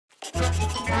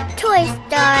Toy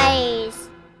Stories.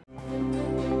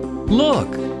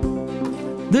 Look!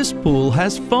 This pool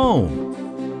has foam.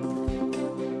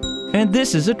 And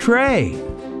this is a tray.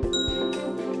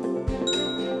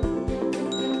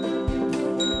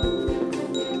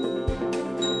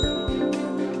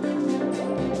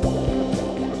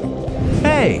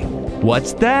 Hey,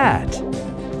 what's that?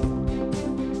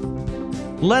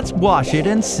 Let's wash it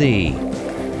and see.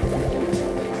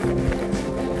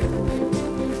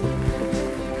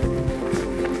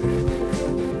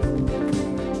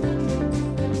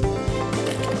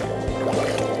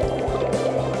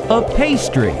 A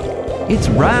pastry. It's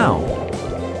round.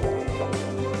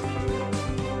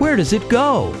 Where does it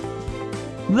go?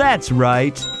 That's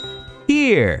right.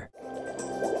 Here.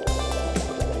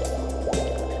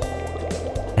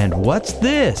 And what's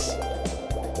this?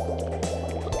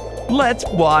 Let's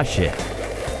wash it.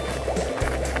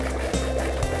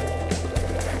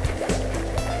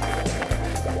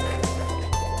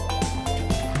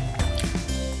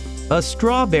 A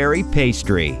strawberry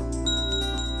pastry.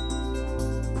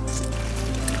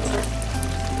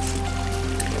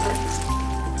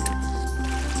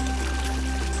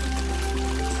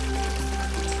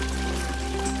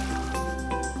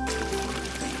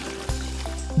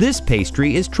 This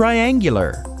pastry is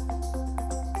triangular.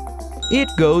 It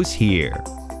goes here.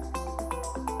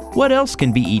 What else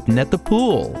can be eaten at the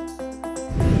pool?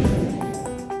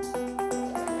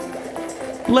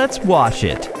 Let's wash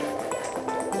it.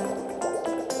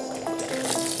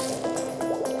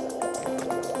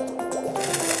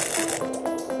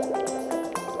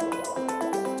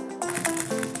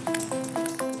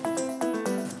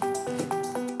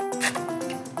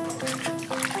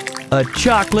 A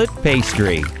chocolate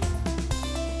pastry.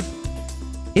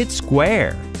 It's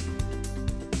square.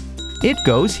 It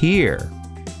goes here.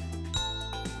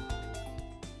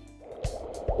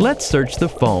 Let's search the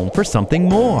foam for something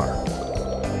more.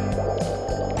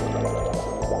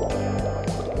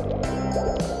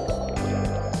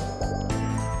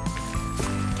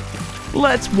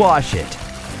 Let's wash it.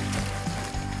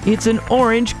 It's an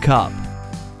orange cup.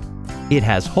 It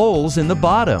has holes in the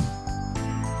bottom.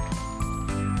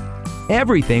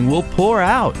 Everything will pour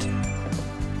out.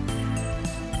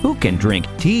 Who can drink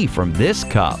tea from this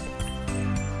cup?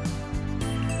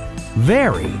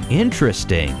 Very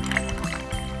interesting.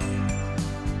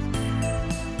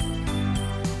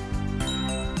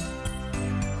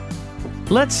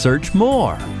 Let's search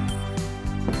more.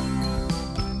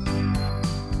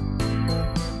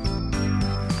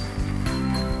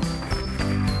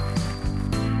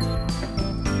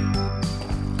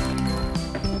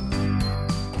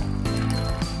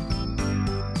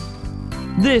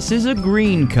 This is a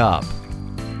green cup.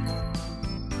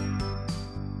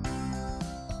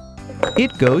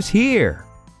 It goes here.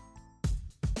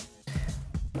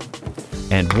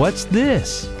 And what's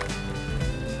this?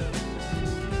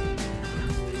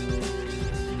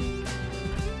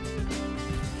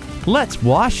 Let's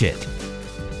wash it.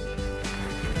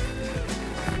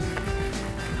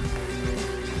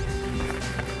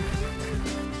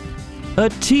 A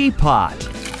teapot.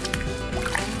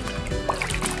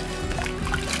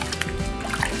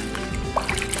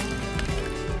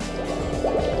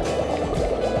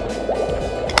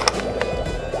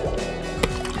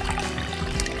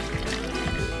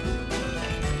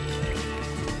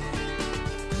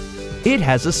 It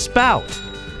has a spout,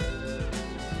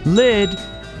 lid,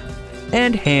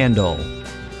 and handle.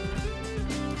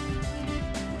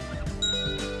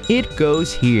 It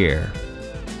goes here.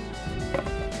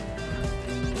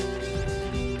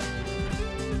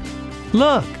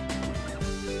 Look!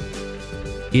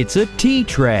 It's a tea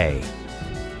tray.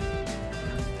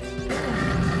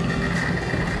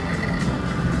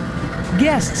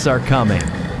 Guests are coming.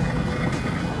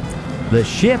 The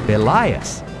ship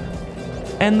Elias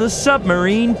and the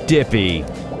submarine Dippy.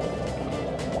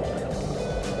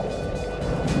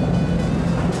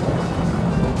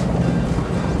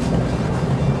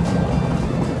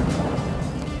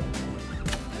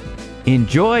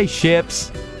 Enjoy,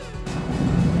 ships!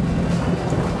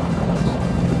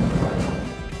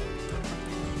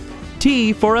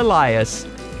 Tea for Elias.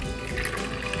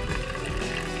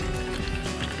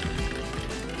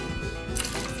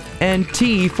 And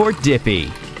tea for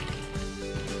Dippy.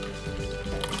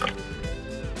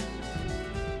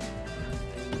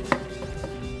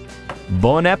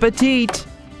 Bon appetit!